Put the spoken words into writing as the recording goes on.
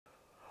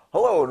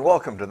Hello and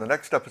welcome to the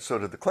next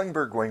episode of the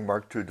Klingberg Wing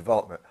Mark II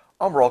development.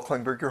 I'm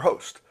Klingberg, your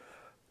host.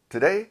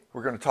 Today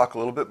we're going to talk a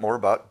little bit more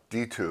about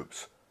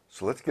D-tubes.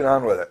 So let's get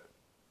on with it.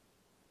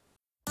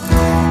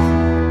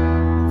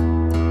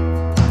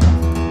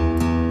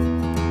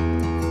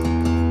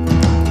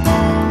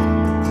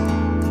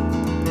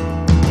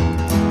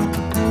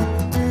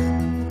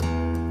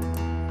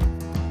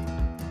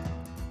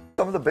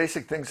 Some of the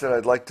basic things that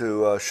I'd like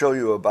to show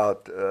you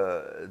about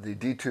the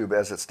D-tube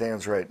as it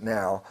stands right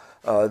now.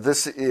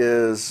 This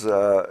is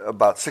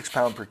about 6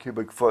 pound per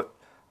cubic foot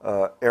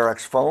Arex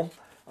foam.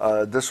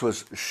 This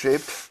was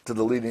shaped to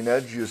the leading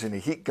edge using a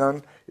heat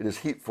gun. It is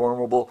heat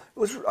formable.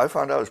 I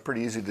found out it was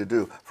pretty easy to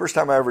do. First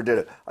time I ever did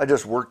it,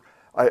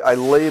 I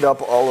laid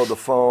up all of the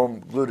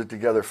foam, glued it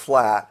together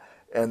flat,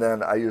 and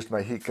then I used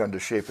my heat gun to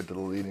shape it to the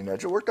leading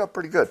edge. It worked out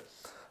pretty good.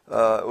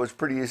 It was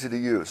pretty easy to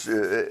use.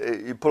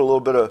 You put a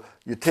little bit of,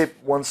 you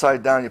tape one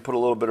side down, you put a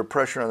little bit of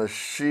pressure on the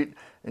sheet,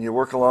 and you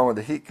work along with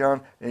the heat gun,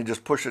 and you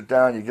just push it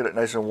down, you get it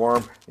nice and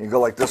warm, and you go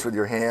like this with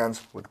your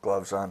hands, with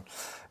gloves on,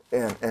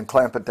 and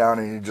clamp it down,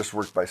 and you just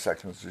work by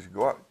sections as you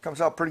go out. It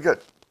comes out pretty good.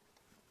 I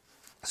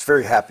was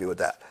very happy with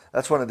that.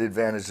 That's one of the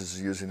advantages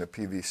of using a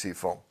PVC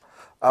foam.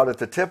 Out at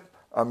the tip,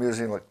 I'm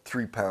using like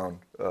 3 pound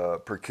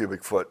per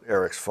cubic foot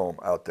Arex foam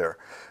out there.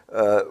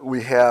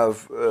 We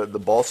have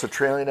the balsa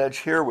trailing edge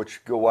here,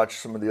 which go watch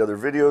some of the other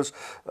videos.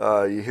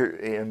 You hear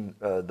in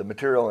the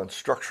material and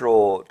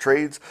structural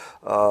trades,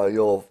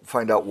 you'll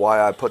find out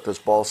why I put this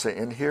balsa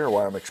in here,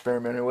 why I'm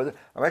experimenting with it.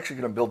 I'm actually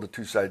going to build the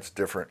two sides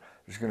different.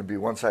 There's going to be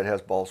one side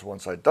has balsa, one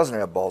side doesn't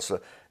have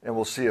balsa, and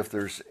we'll see if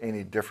there's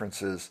any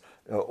differences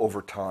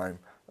over time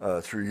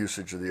through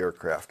usage of the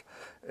aircraft.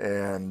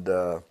 And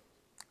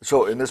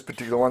so in this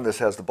particular one, this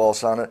has the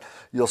balsa on it.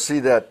 You'll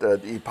see that the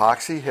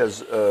epoxy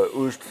has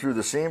oozed through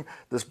the seam.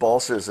 This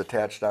balsa is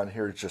attached on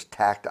here. It's just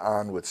tacked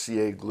on with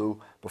CA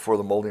glue before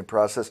the molding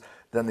process.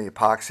 Then the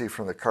epoxy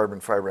from the carbon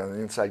fiber on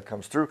the inside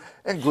comes through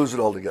and glues it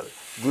all together.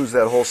 Glues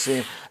that whole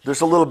seam.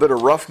 There's a little bit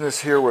of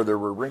roughness here where there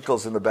were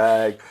wrinkles in the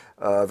bag.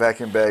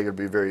 Vacuum bag, it'd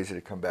be very easy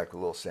to come back with a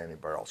little sanding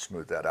bar. I'll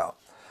smooth that out.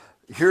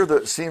 Here are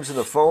the seams in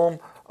the foam.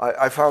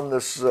 I found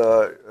this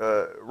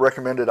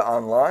recommended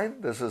online.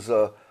 This is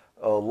a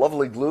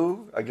lovely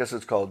glue. I guess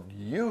it's called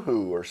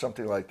Yoo-hoo or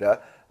something like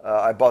that.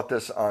 I bought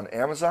this on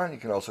Amazon. You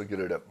can also get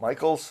it at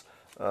Michael's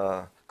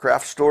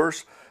craft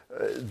stores.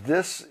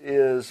 This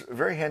is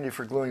very handy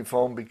for gluing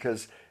foam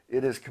because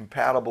it is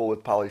compatible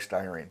with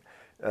polystyrene.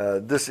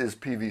 This is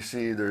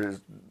PVC.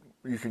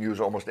 You can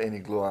use almost any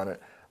glue on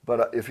it.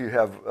 But if you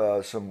have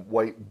some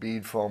white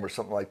bead foam or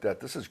something like that,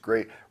 this is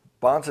great.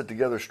 Bonds it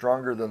together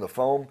stronger than the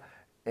foam,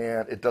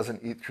 and it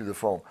doesn't eat through the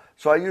foam.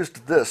 So I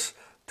used this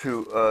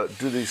to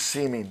do these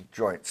seaming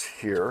joints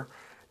here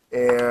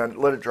and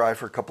let it dry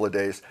for a couple of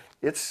days.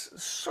 It's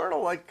sort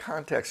of like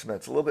contact cement.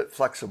 It's a little bit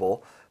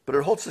flexible, but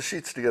it holds the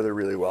sheets together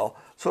really well.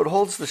 So it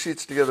holds the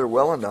sheets together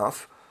well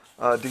enough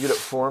to get it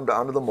formed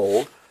onto the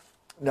mold.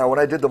 Now when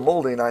I did the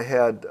molding, I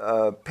had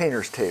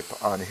painter's tape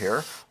on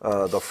here,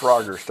 the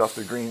Frogger stuff,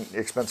 the green,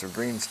 expensive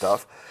green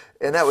stuff,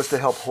 and that was to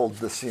help hold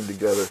the seam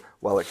together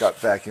while it got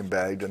vacuum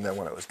bagged, and then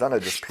when it was done, I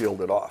just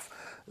peeled it off.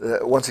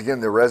 Once again,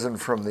 the resin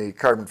from the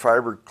carbon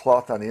fiber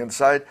cloth on the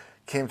inside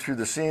came through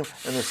the seam,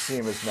 and the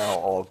seam is now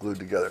all glued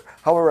together.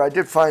 However, I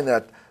did find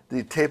that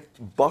the tape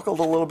buckled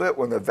a little bit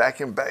when the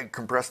vacuum bag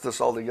compressed this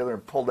all together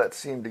and pulled that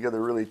seam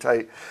together really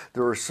tight.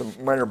 There were some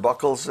minor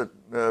buckles at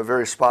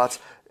various spots,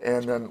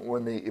 and then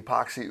when the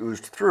epoxy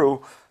oozed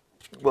through,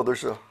 well,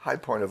 there's a high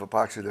point of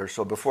epoxy there,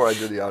 so before I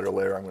do the outer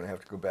layer, I'm going to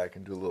have to go back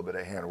and do a little bit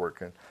of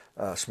handwork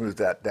and smooth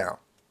that down.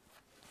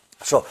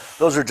 So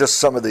those are just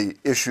some of the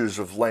issues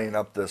of laying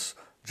up this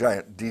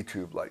giant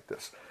D-tube like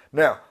this.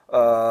 Now,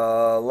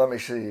 let me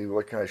see,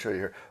 what can I show you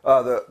here?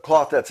 The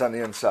cloth that's on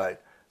the inside.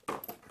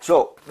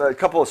 So, a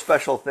couple of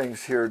special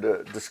things here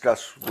to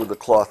discuss with the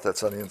cloth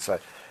that's on the inside.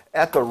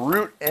 At the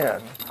root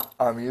end,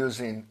 I'm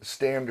using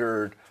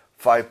standard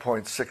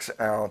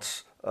 5.6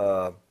 ounce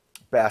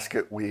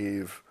basket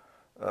weave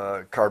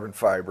carbon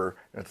fiber,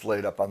 and it's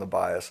laid up on the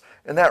bias,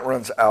 and that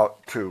runs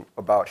out to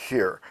about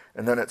here,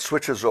 and then it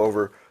switches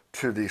over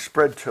to the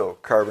spread toe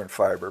carbon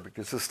fiber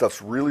because this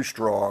stuff's really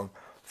strong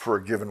for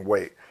a given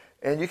weight.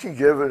 And you can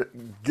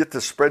get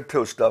the spread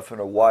toe stuff in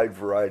a wide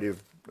variety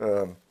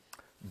of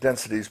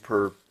densities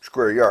per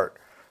square yard,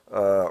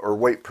 or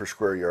weight per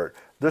square yard.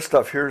 This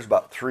stuff here is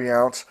about 3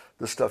 ounce.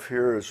 This stuff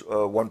here is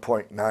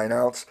 1.9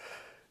 ounce.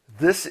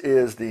 This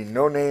is the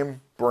No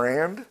Name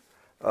brand.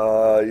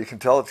 You can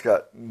tell it's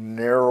got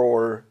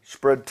narrower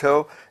spread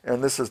toe,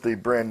 and this is the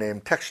brand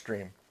name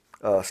Textreme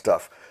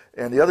stuff.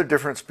 And the other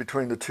difference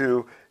between the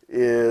two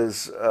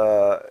is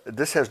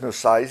this has no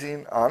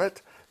sizing on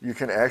it. You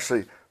can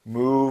actually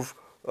move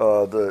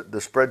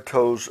the spread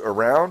toes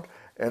around,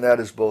 and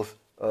that is both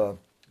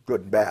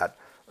good and bad.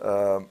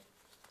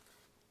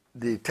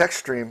 The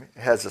Textreme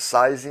has a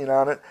sizing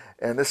on it,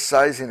 and this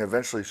sizing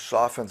eventually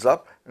softens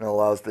up and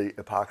allows the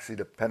epoxy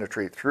to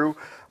penetrate through,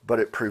 but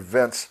it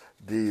prevents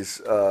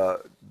these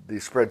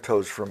spread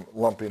toes from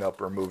lumping up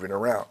or moving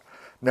around.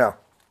 Now,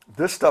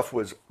 This stuff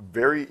was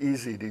very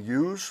easy to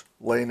use,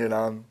 laying it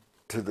on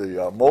to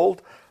the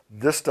mold.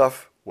 This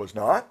stuff was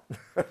not,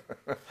 a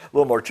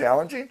little more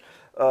challenging.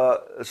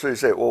 So you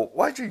say, well,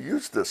 why'd you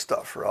use this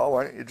stuff, Raul?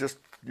 Why don't you just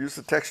use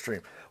the text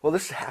stream? Well,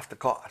 this is half the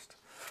cost.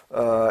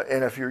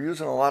 And if you're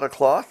using a lot of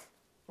cloth,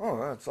 oh,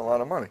 that's a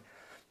lot of money.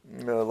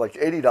 Like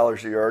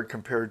 $80 a yard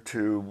compared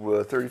to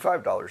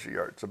 $35 a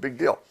yard. It's a big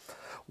deal.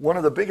 One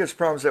of the biggest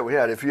problems that we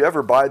had, if you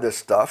ever buy this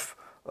stuff,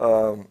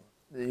 you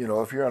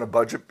know, if you're on a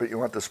budget but you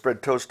want the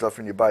spread toe stuff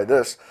and you buy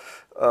this,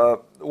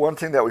 one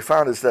thing that we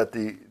found is that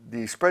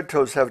the spread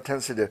toes have a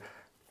tendency to,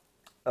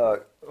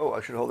 oh,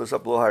 I should hold this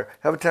up a little higher,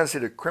 have a tendency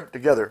to crimp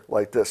together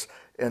like this,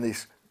 and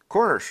these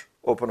corners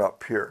open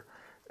up here,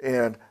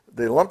 and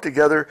they lump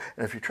together,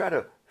 and if you try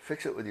to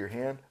fix it with your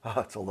hand, oh,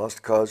 it's a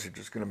lost cause. You're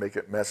just going to make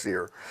it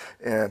messier.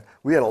 And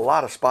we had a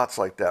lot of spots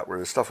like that where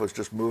the stuff was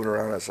just moving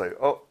around. I was like,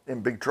 oh, in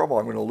big trouble.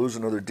 I'm going to lose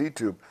another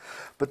D-tube.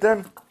 But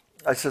then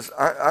I says,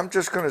 I'm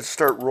just going to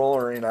start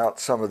rolling out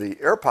some of the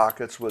air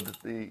pockets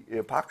with the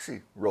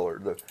epoxy roller,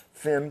 the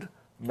thinned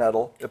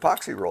metal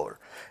epoxy roller.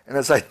 And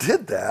as I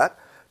did that,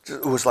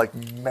 it was like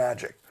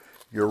magic.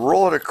 You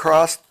roll it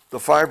across the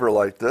fiber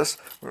like this.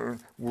 We're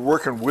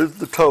working with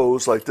the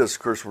toes like this.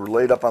 Of course, we're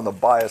laid up on the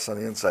bias on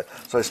the inside.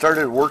 So I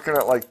started working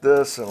it like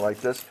this and like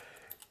this.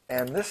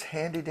 And this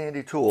handy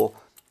dandy tool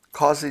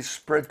caused these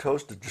spread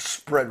toes to just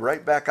spread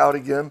right back out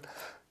again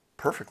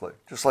perfectly,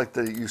 just like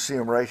you see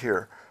them right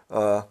here.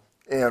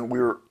 And we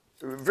were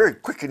very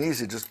quick and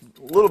easy, just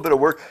a little bit of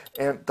work.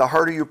 And the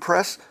harder you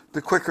press,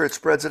 the quicker it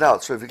spreads it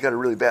out. So if you've got a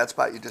really bad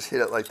spot, you just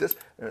hit it like this,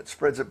 and it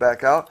spreads it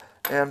back out,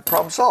 and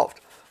problem solved.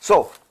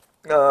 So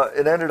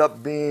it ended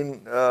up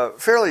being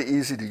fairly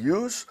easy to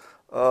use,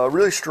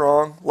 really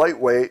strong,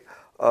 lightweight,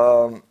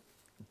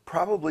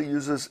 probably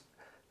uses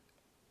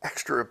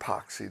extra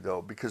epoxy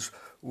though, because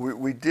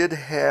we did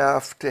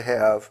have to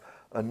have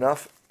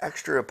enough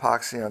extra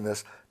epoxy on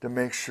this to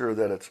make sure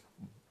that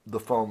the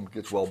foam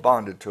gets well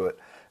bonded to it,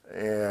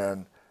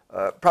 and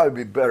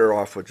probably be better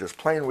off with just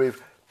plain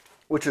weave,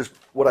 which is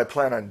what I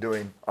plan on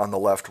doing on the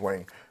left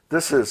wing.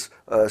 This is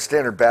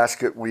standard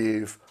basket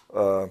weave,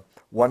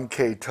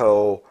 1K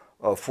toe,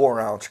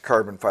 4-ounce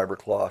carbon fiber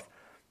cloth,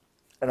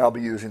 and I'll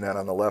be using that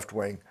on the left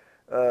wing.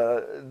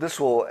 This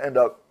will end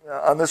up,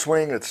 on this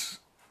wing it's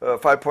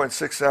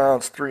 5.6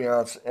 ounce, 3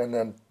 ounce, and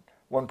then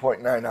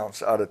 1.9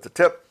 ounce out at the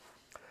tip.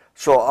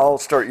 So I'll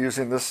start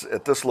using this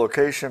at this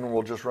location.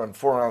 We'll just run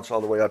 4 ounce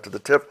all the way out to the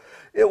tip.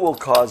 It will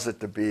cause it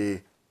to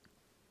be,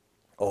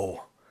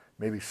 oh,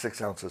 maybe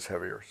 6 ounces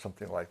heavier,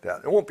 something like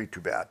that. It won't be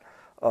too bad.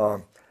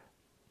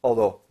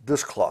 Although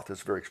this cloth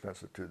is very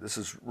expensive too. This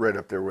is right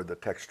up there with the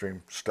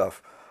TechStream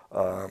stuff.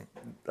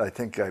 I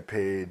think I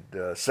paid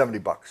 70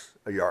 bucks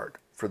a yard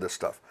for this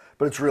stuff,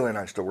 but it's really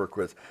nice to work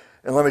with.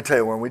 And let me tell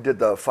you, when we did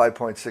the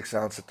 5.6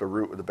 ounce at the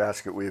root with the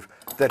basket weave,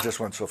 that just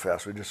went so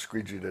fast. We just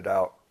squeegeed it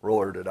out,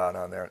 rollered it out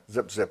on there,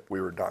 zip, zip,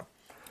 we were done.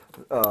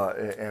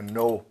 And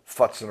no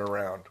futzing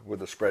around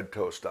with the spread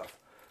toe stuff.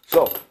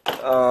 So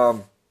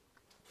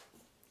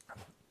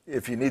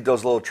if you need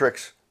those little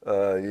tricks,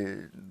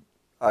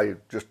 I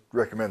just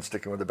recommend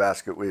sticking with the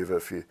basket weave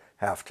if you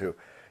have to.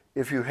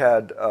 If you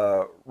had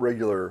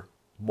regular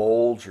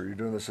molds or you're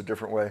doing this a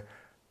different way,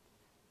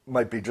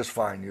 might be just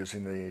fine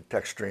using the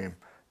TechStream,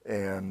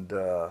 and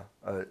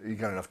you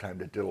got enough time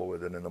to diddle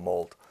with it in the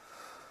mold.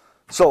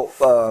 So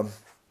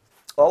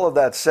all of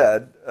that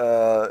said,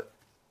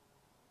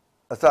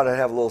 I thought I'd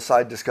have a little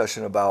side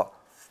discussion about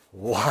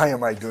why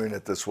am I doing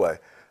it this way.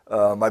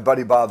 My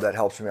buddy Bob that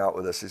helps me out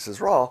with this, he says,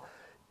 Raul,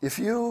 if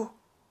you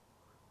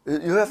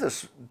have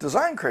this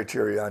design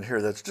criteria on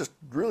here that's just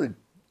really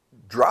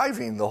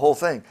driving the whole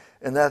thing,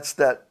 and that's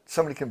that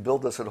somebody can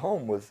build this at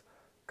home with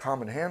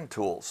common hand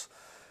tools.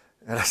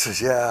 And I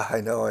says, yeah, I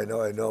know.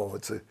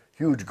 It's a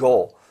huge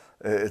goal.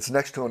 It's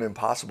next to an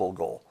impossible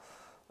goal.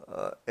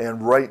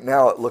 And right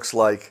now it looks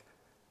like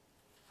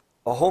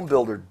a home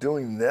builder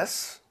doing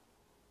this.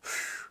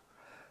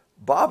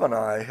 Bob and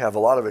I have a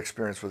lot of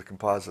experience with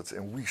composites,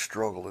 and we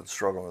struggled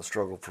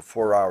for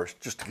 4 hours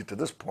just to get to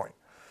this point.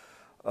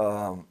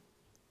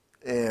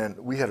 And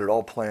we had it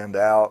all planned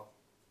out.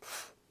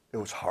 It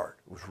was hard.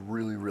 It was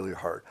really, really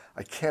hard.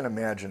 I can't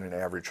imagine an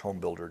average home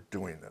builder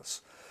doing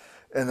this.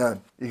 And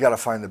then you got to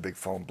find the big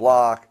foam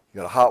block. You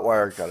got a hot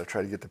wire. You got to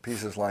try to get the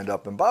pieces lined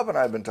up. And Bob and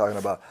I have been talking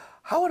about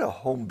how would a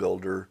home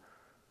builder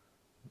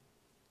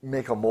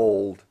make a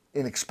mold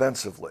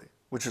inexpensively,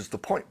 which is the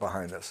point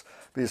behind this.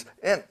 Because,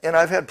 and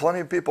I've had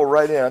plenty of people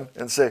write in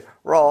and say,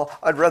 Raul,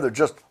 I'd rather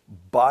just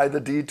buy the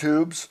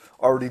D-tubes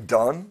already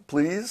done,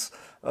 please.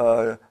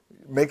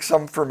 Make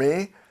some for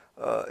me.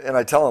 And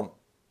I tell them,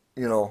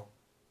 you know,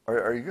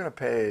 are you going to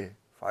pay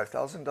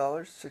 $5,000,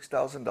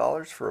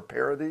 $6,000 for a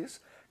pair of these?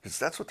 Because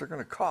that's what they're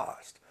going to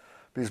cost.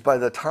 Because by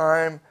the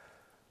time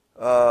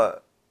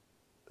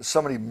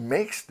somebody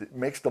makes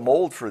the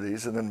mold for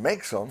these and then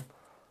makes them,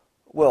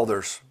 well,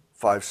 there's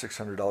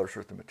 $500, $600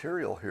 worth of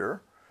material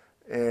here.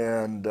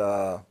 And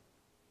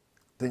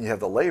then you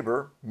have the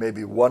labor.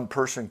 Maybe one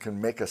person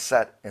can make a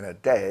set in a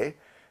day,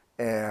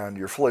 and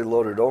your fully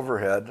loaded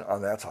overhead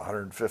on that's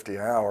 $150 an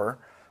hour.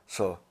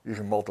 So you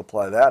can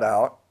multiply that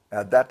out,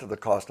 add that to the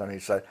cost on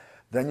each side.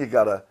 Then you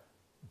got to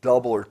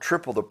double or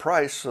triple the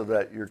price so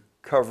that you're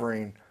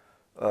covering,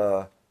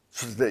 so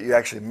that you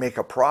actually make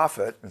a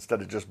profit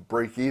instead of just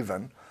break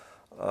even.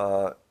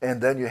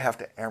 And then you have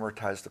to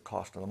amortize the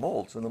cost of the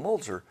molds. And the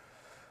molds are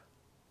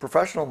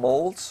professional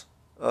molds,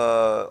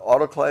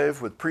 autoclave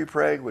with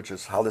pre-preg, which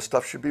is how this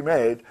stuff should be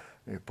made.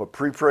 You put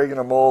pre-preg in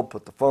a mold,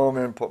 put the foam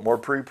in, put more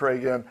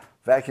pre-preg in,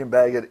 vacuum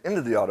bag it,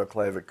 into the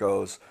autoclave it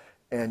goes,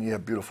 and you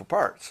have beautiful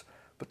parts.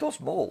 But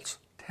those molds,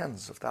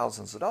 tens of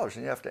thousands of dollars,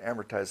 and you have to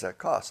amortize that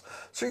cost.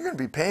 So you're going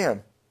to be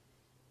paying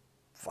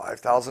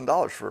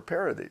 $5,000 for a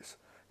pair of these.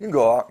 You can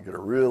go out and get a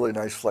really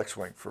nice flex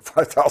wing for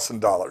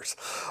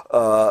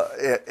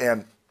 $5,000.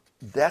 And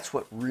that's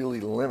what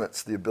really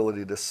limits the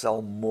ability to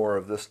sell more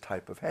of this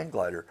type of hang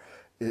glider,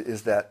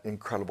 is that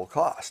incredible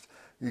cost.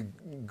 You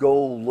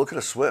go look at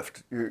a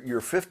Swift,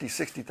 you're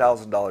 $50,000,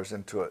 $60,000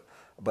 into it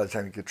by the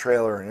time you get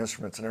trailer and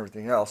instruments and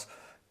everything else.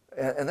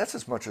 And that's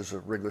as much as a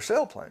regular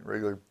sailplane,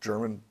 regular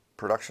German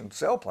production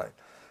sailplane,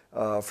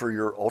 for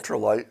your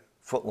ultralight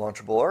foot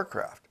launchable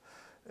aircraft.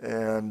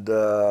 And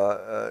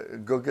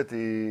go get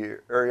the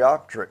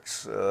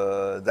Aerooptrix,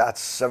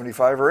 that's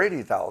 $75,000 or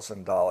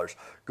 $80,000.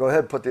 Go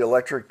ahead, put the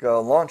electric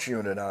launch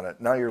unit on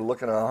it. Now you're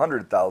looking at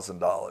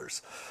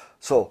 $100,000.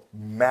 So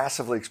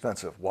massively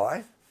expensive.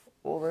 Why?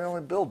 Well, they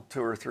only build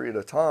 2 or 3 at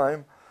a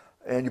time,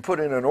 and you put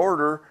in an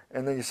order,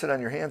 and then you sit on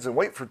your hands and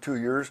wait for 2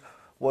 years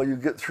while you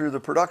get through the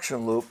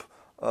production loop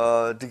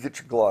to get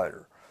your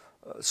glider.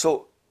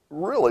 So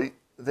really,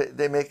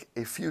 they make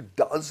a few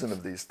dozen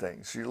of these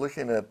things. You're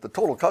looking at the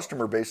total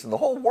customer base in the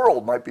whole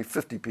world might be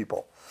 50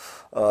 people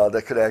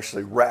that could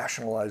actually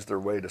rationalize their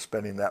way to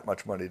spending that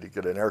much money to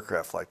get an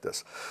aircraft like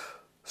this.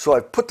 So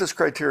I put this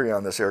criteria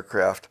on this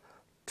aircraft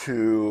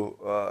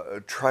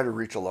to try to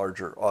reach a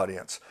larger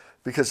audience.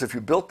 Because if you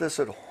built this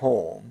at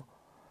home,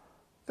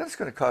 then it's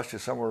going to cost you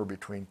somewhere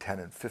between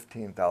 $10,000 and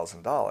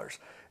 $15,000.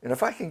 And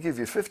if I can give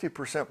you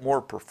 50%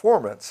 more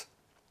performance,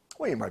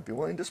 well, you might be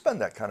willing to spend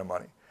that kind of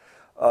money.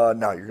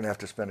 Now, you're going to have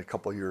to spend a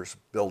couple of years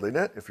building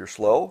it. If you're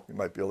slow, you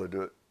might be able to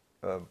do it,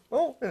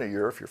 well, in a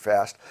year if you're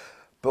fast.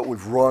 But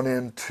we've run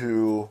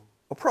into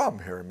a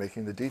problem here in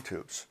making the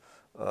D-tubes.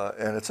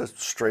 And it's a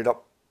straight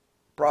up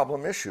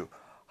problem issue.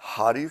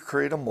 How do you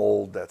create a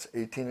mold that's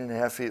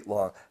 18.5 feet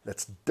long,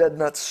 that's dead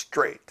nuts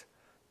straight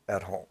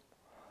at home?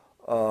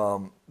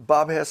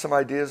 Bob has some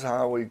ideas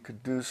how we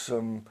could do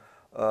some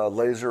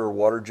laser or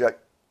water jet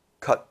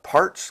cut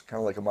parts, kind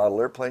of like a model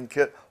airplane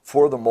kit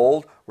for the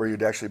mold, where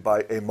you'd actually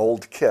buy a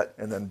mold kit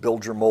and then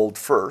build your mold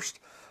first.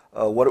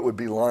 What it would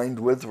be lined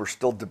with, we're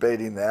still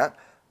debating that.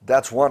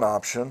 That's one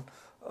option.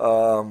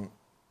 Not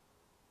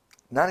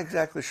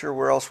exactly sure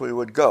where else we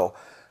would go.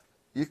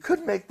 You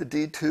could make the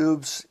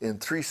D-tubes in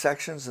 3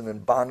 sections and then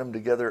bond them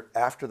together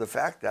after the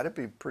fact. That'd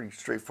be pretty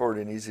straightforward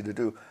and easy to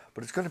do,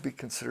 but it's going to be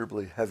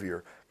considerably heavier.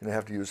 You're going to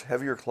have to use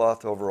heavier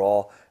cloth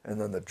overall, and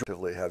then the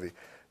relatively heavy.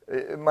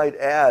 It might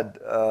add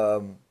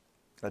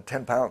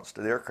 10 pounds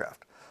to the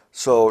aircraft.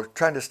 So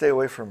trying to stay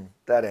away from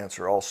that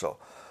answer also.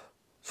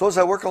 So as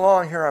I work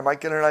along here, I might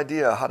get an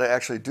idea how to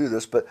actually do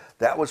this, but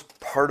that was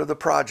part of the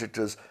project,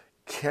 is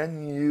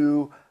can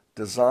you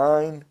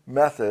design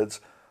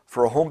methods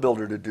for a home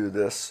builder to do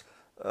this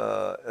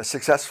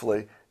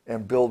successfully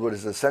and build what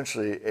is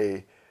essentially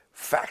a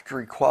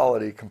factory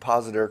quality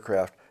composite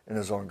aircraft in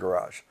his own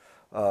garage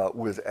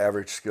with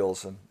average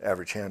skills and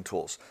average hand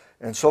tools.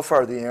 And so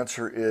far the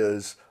answer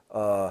is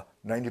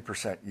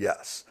 90%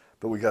 yes.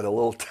 But we got a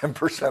little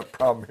 10%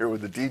 problem here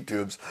with the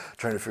D-tubes,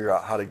 trying to figure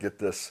out how to get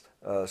this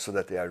so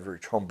that the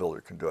average home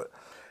builder can do it.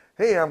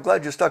 Hey, I'm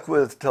glad you stuck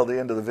with till the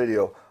end of the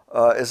video.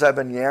 As I've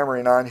been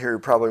yammering on here, you're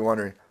probably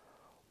wondering,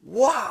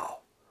 wow,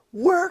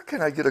 where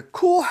can I get a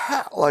cool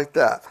hat like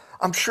that?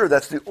 I'm sure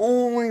that's the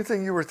only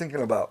thing you were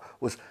thinking about,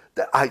 was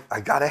that I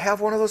got to have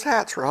one of those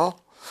hats, Raul.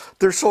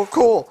 They're so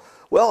cool.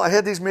 Well, I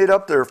had these made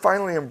up. They're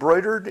finally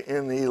embroidered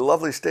in the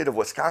lovely state of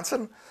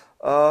Wisconsin.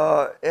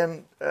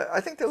 And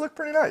I think they look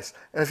pretty nice.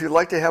 And if you'd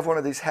like to have one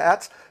of these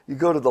hats, you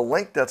go to the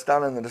link that's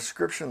down in the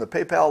description, the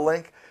PayPal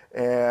link,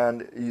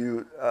 and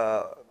you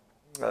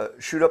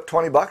shoot up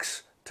 20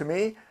 bucks to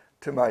me,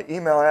 to my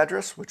email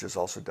address, which is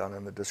also down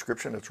in the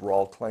description. It's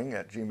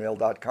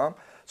rolkling@gmail.com.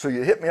 So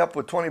you hit me up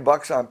with 20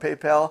 bucks on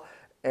PayPal,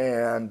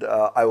 and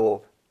I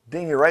will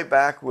ding you right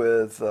back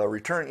with a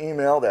return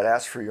email that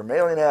asks for your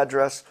mailing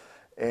address,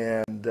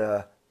 and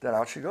then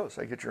out she goes.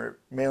 I get your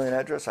mailing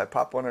address, I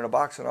pop one in a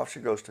box, and off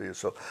she goes to you.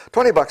 So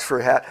 20 bucks for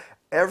a hat.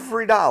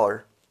 Every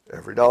dollar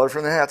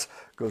from the hats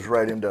goes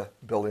right into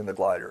building the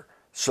glider.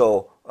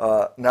 So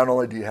not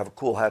only do you have a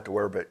cool hat to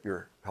wear, but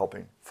you're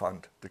helping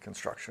fund the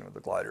construction of the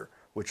glider,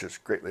 which is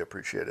greatly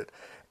appreciated.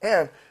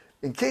 And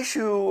in case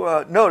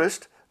you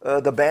noticed,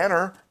 the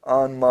banner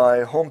on my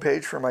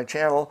homepage for my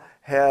channel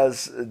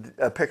has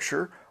a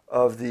picture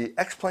of the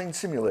X-Plane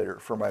simulator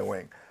for my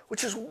wing,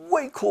 which is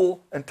way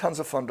cool and tons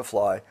of fun to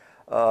fly.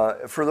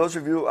 For those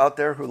of you out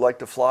there who like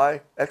to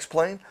fly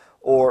X-Plane,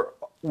 or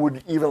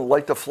would even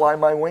like to fly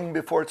my wing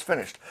before it's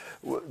finished,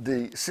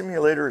 the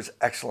simulator is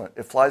excellent.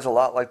 It flies a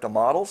lot like the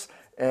models,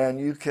 and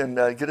you can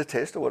get a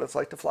taste of what it's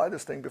like to fly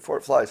this thing before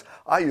it flies.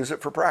 I use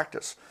it for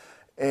practice,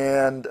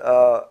 and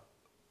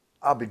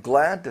I'll be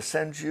glad to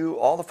send you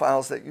all the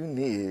files that you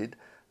need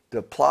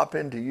to plop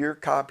into your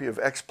copy of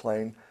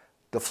X-Plane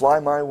to fly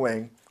my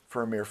wing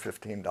for a mere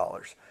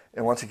 $15.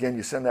 And once again,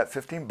 you send that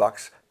 15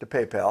 bucks to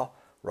PayPal,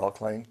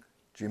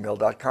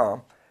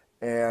 rolkling@gmail.com,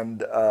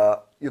 and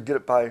you'll get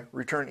it by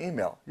return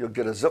email. You'll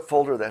get a zip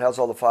folder that has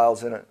all the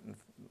files in it, and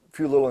a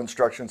few little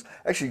instructions.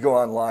 Actually, go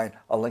online.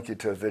 I'll link you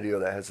to a video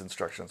that has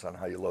instructions on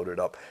how you load it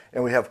up.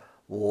 And we have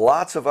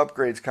lots of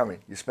upgrades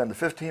coming. You spend the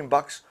 15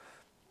 bucks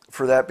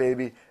for that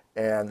baby,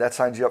 and that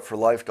signs you up for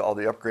life to all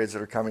the upgrades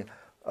that are coming.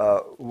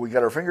 We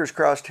got our fingers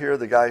crossed here.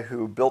 The guy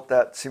who built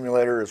that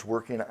simulator is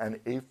working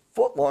on a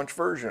foot launch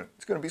version.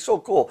 It's going to be so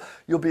cool.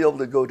 You'll be able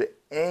to go to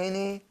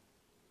any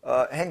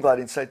hang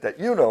gliding site that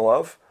you know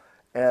of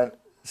and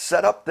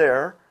set up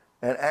there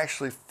and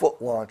actually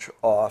foot launch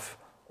off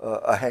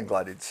a hang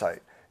gliding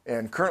site.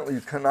 And currently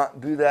you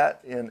cannot do that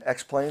in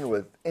X-Plane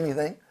with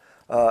anything.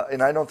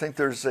 And I don't think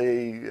there's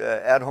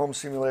a at-home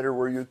simulator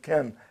where you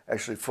can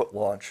actually foot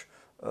launch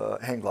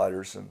hang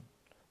gliders and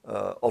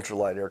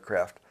ultralight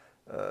aircraft.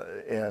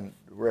 And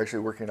we're actually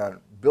working on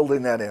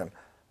building that in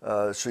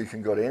so you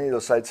can go to any of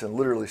those sites and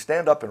literally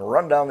stand up and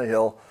run down the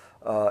hill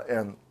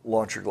and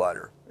launch your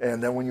glider.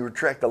 And then when you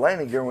retract the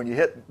landing gear, when you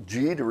hit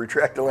G to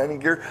retract the landing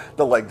gear,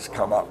 the legs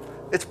come up.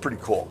 It's pretty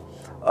cool.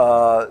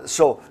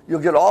 So you'll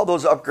get all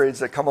those upgrades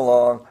that come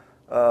along,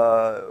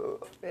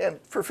 and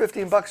for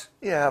 15 bucks,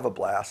 you have a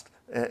blast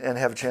and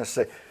have a chance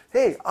to say,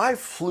 hey, I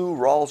flew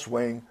Rahl's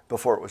wing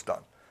before it was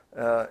done.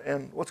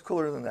 And what's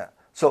cooler than that?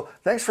 So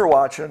thanks for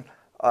watching.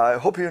 I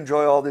hope you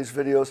enjoy all these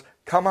videos.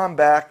 Come on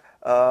back.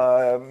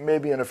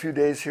 Maybe in a few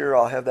days here,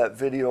 I'll have that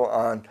video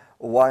on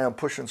why I'm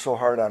pushing so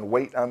hard on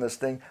weight on this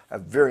thing. I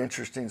have a very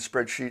interesting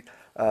spreadsheet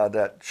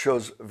that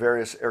shows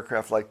various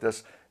aircraft like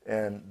this,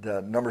 and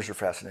the numbers are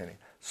fascinating.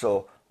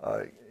 So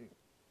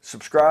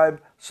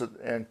subscribe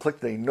and click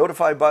the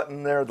notify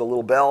button there, the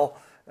little bell,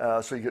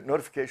 so you get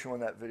notification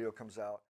when that video comes out.